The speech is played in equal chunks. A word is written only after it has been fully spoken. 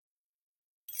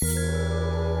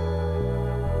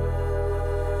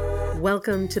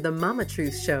Welcome to the Mama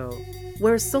Truth Show,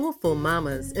 where soulful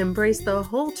mamas embrace the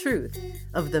whole truth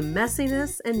of the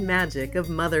messiness and magic of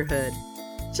motherhood.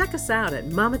 Check us out at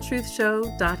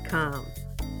mamatruthshow.com.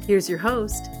 Here's your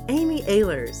host, Amy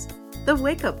Ehlers, the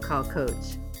Wake Up Call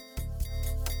Coach.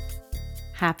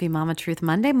 Happy Mama Truth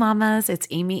Monday, mamas. It's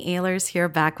Amy Ehlers here,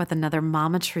 back with another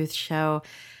Mama Truth Show.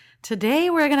 Today,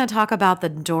 we're going to talk about the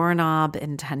doorknob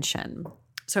intention.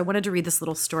 So I wanted to read this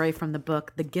little story from the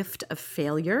book, The Gift of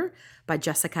Failure by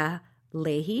Jessica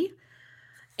Lahey.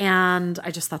 And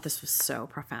I just thought this was so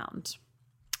profound.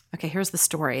 Okay, here's the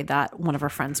story that one of her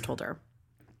friends told her.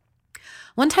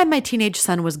 One time my teenage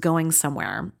son was going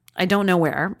somewhere. I don't know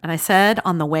where. And I said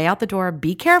on the way out the door,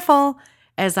 "Be careful,"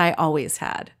 as I always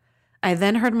had. I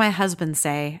then heard my husband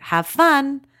say, "Have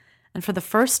fun." And for the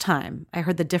first time, I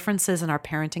heard the differences in our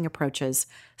parenting approaches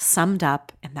summed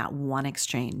up in that one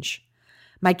exchange.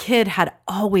 My kid had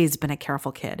always been a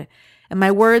careful kid, and my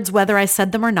words, whether I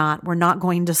said them or not, were not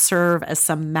going to serve as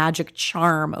some magic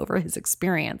charm over his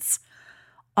experience.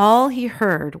 All he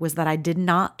heard was that I did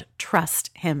not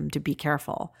trust him to be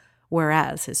careful,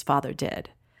 whereas his father did.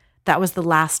 That was the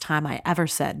last time I ever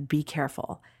said, "Be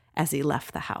careful," as he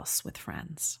left the house with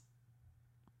friends.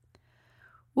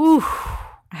 Ooh,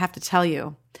 I have to tell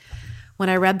you, when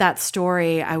I read that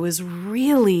story, I was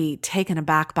really taken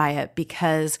aback by it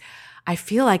because I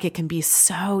feel like it can be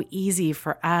so easy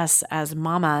for us as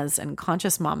mamas and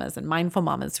conscious mamas and mindful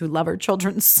mamas who love our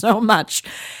children so much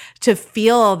to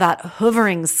feel that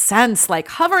hovering sense, like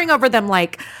hovering over them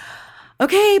like,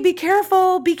 okay, be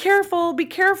careful, be careful, be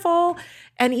careful.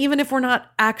 And even if we're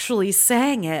not actually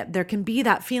saying it, there can be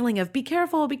that feeling of be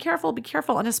careful, be careful, be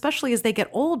careful. And especially as they get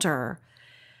older,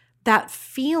 that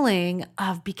feeling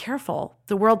of be careful,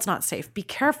 the world's not safe. Be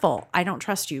careful, I don't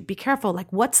trust you. Be careful,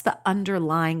 like what's the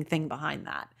underlying thing behind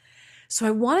that? So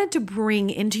I wanted to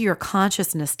bring into your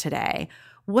consciousness today,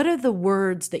 what are the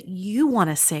words that you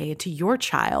want to say to your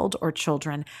child or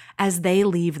children as they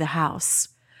leave the house?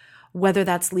 Whether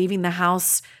that's leaving the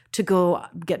house to go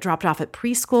get dropped off at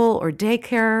preschool or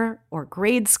daycare or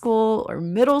grade school or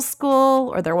middle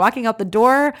school, or they're walking out the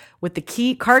door with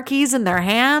the car keys in their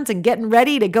hands and getting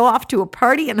ready to go off to a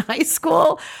party in high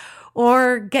school,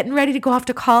 or getting ready to go off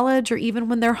to college, or even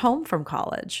when they're home from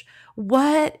college.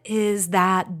 What is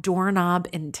that doorknob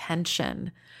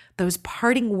intention? Those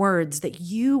parting words that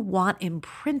you want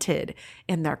imprinted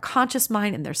in their conscious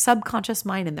mind, in their subconscious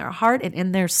mind, in their heart, and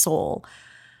in their soul.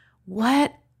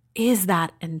 What is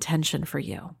that intention for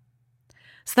you?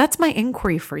 So that's my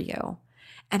inquiry for you.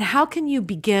 And how can you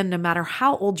begin, no matter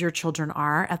how old your children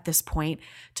are at this point,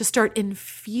 to start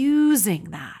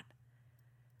infusing that?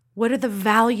 What are the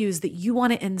values that you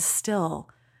want to instill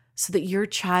so that your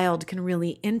child can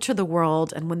really enter the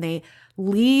world, and when they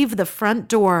leave the front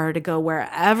door to go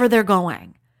wherever they're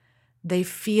going, they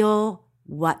feel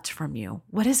what from you?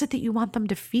 What is it that you want them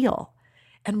to feel?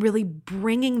 And really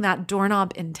bringing that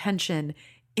doorknob intention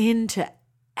into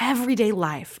everyday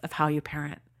life of how you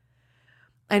parent.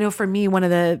 I know for me, one of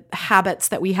the habits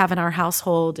that we have in our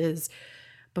household is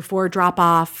before drop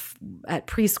off at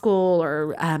preschool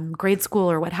or grade school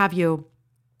or what have you,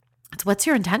 it's what's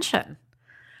your intention?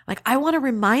 Like, I want to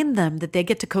remind them that they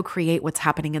get to co-create what's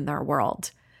happening in their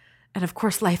world. And of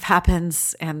course, life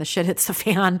happens and the shit hits the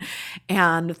fan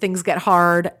and things get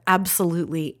hard.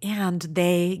 Absolutely. And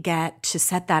they get to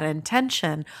set that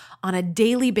intention on a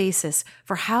daily basis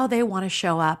for how they want to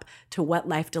show up to what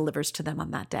life delivers to them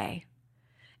on that day.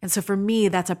 And so for me,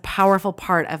 that's a powerful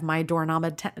part of my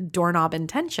doorknob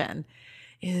intention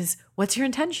is what's your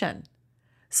intention?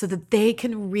 So that they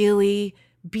can really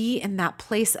be in that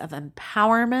place of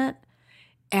empowerment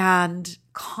and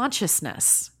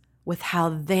consciousness with how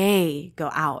they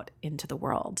go out into the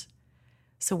world.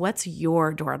 So what's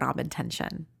your doorknob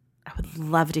intention? I would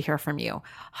love to hear from you.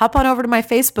 Hop on over to my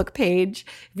Facebook page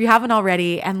if you haven't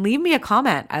already and leave me a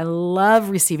comment. I love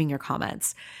receiving your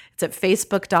comments. It's at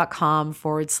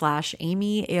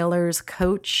facebook.com/Amy Ehlers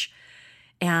Coach.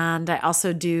 And I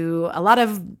also do a lot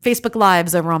of Facebook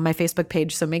Lives over on my Facebook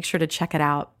page, so make sure to check it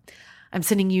out. I'm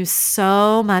sending you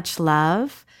so much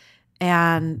love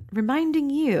and reminding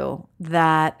you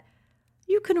that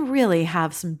you can really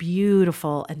have some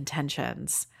beautiful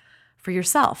intentions for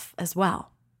yourself as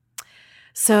well.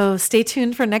 So stay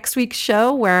tuned for next week's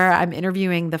show where I'm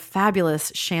interviewing the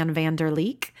fabulous Shan Vander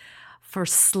Leek for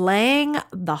slaying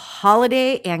the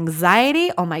holiday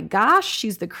anxiety. Oh my gosh,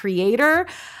 she's the creator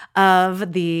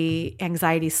of the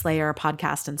Anxiety Slayer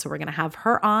podcast. And so we're going to have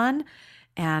her on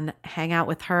and hang out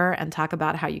with her and talk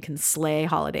about how you can slay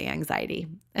holiday anxiety.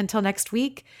 Until next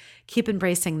week, keep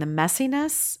embracing the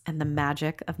messiness and the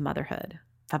magic of motherhood.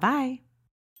 Bye-bye.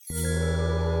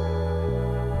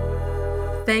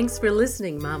 Thanks for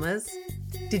listening, mamas.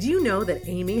 Did you know that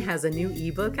Amy has a new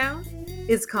ebook out?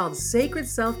 It's called Sacred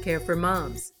Self-Care for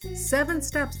Moms, 7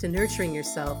 Steps to Nurturing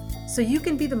Yourself so you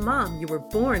can be the mom you were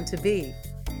born to be.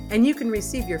 And you can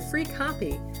receive your free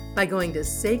copy by going to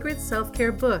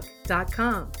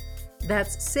sacredselfcarebook.com.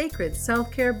 That's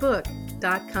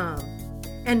sacredselfcarebook.com.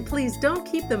 And please don't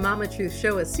keep the Mama Truth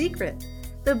Show a secret.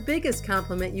 The biggest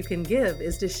compliment you can give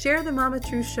is to share the Mama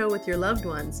Truth Show with your loved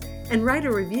ones and write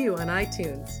a review on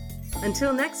iTunes.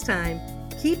 Until next time,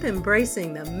 keep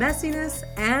embracing the messiness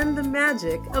and the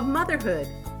magic of motherhood.